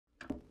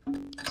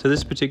So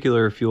this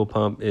particular fuel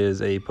pump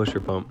is a pusher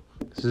pump.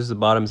 So this is the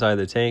bottom side of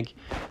the tank.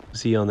 You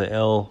see on the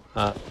L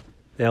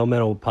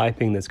metal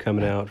piping that's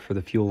coming out for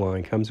the fuel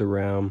line comes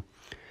around,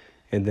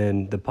 and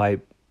then the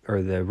pipe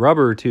or the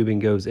rubber tubing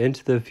goes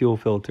into the fuel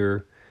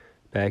filter,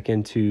 back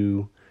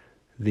into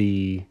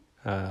the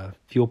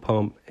fuel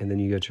pump, and then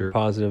you got your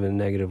positive and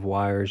negative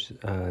wires.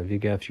 You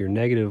got your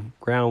negative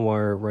ground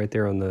wire right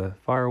there on the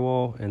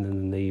firewall, and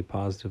then the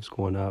positives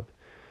going up.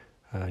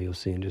 You'll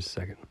see in just a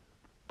second.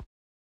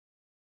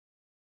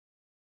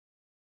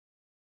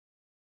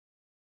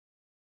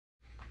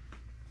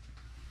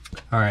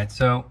 All right,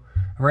 so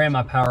I ran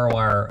my power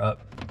wire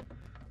up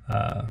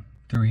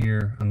through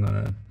here. I'm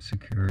gonna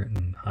secure it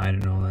and hide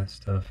it and all that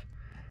stuff.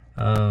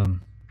 But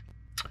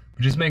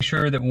just make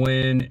sure that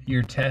when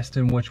you're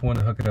testing which one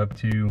to hook it up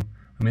to,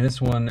 I mean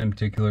this one in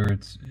particular,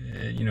 it's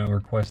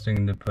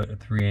requesting to put a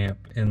 3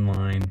 amp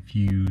inline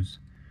fuse,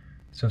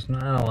 so it's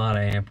not a lot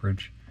of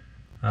amperage.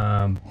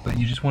 But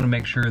you just want to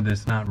make sure that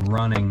it's not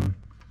running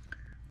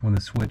when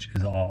the switch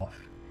is off,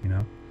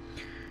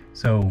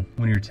 So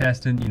when you're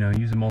testing,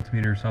 use a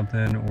multimeter or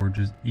something, or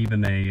just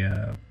even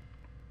a,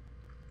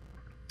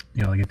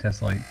 like a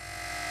test light.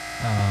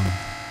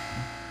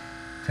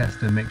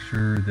 Test to make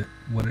sure that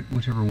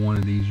whichever one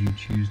of these you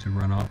choose to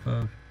run off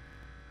of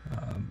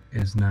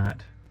is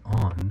not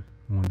on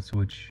when the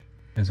switch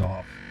is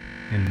off.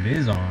 And it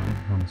is on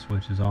when the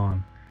switch is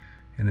on.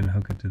 And then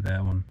hook it to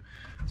that one.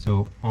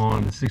 So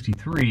on the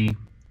 63,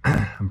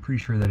 I'm pretty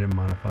sure they didn't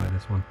modify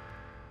this one.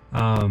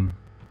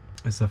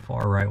 It's the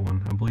far right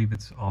one. I believe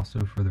it's also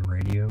for the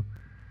radio.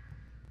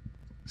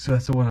 So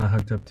that's the one I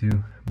hooked up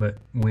to. But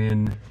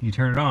when you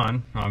turn it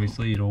on,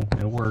 obviously it'll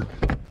work.